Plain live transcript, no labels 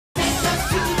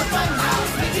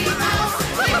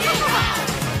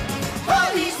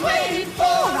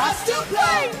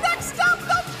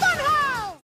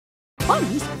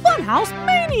Funhouse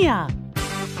Mania!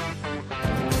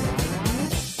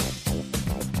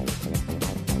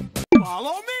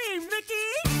 Follow me, Mickey!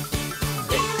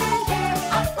 Here and there,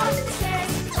 up on the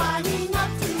stairs, climbing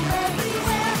up to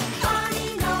everywhere.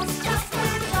 Bonnie knows just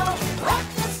where to go. Let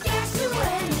the stairs to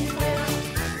anywhere.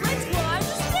 Let's climb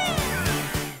the stairs!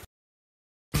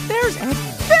 There's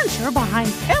adventure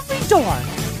behind every door.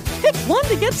 Pick one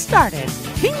to get started.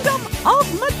 Kingdom of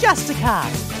Majestica.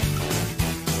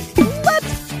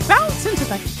 Let's bounce into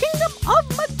the Kingdom of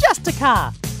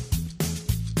Majestica.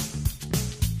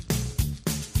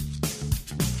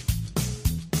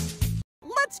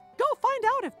 Let's go find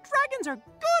out if dragons are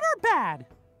good or bad.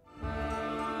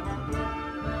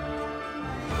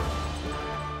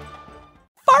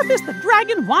 Farfus the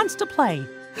dragon wants to play.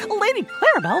 Lady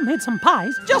Clarabelle made some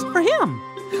pies just for him.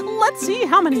 Let's see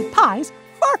how many pies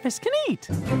Farfus can eat.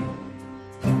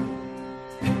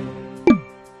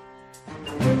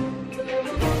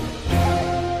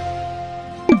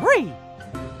 3,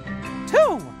 2,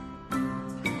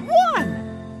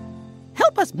 1.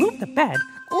 Help us move the bed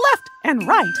left and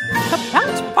right to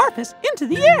bounce Farfus into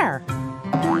the air.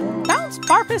 Bounce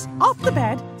Farfus off the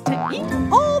bed to eat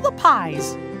all the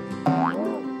pies.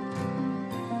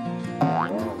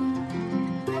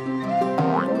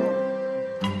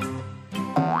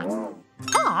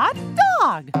 Hot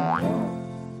dog!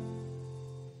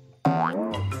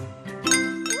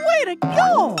 Way to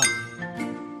go!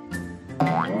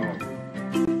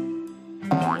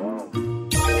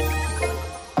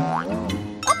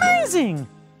 Amazing!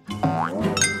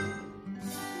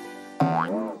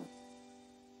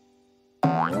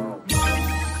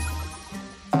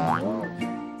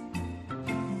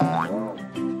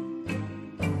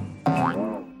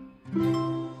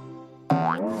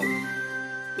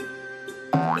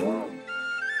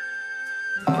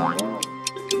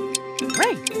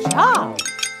 Great job!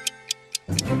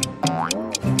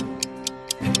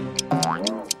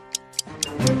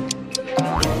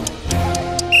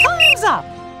 Time's up!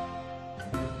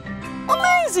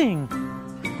 Amazing!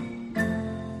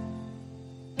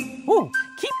 Ooh,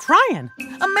 keep trying.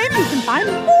 Maybe you can find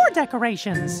more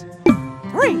decorations.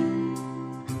 3,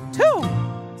 2,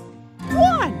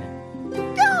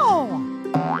 1, go!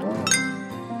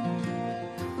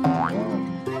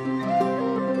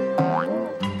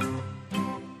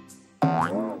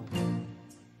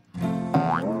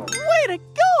 Way to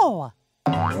go!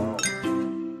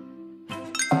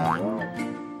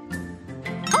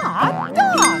 Hot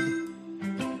dog!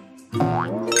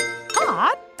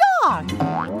 Hot dog!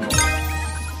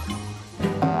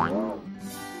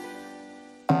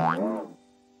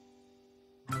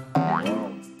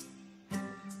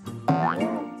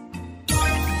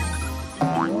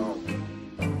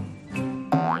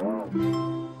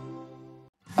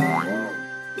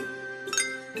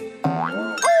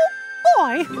 Oh,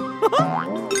 boy!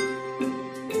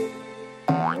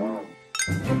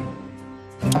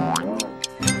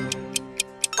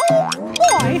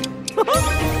 Boy!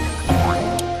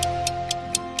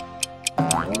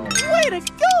 Way to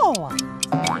go!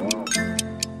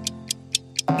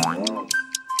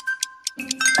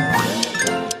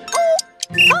 Oh,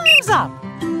 time's up!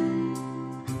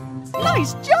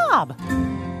 Nice job!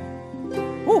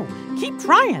 Ooh, keep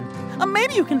trying.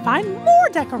 Maybe you can find more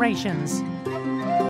decorations.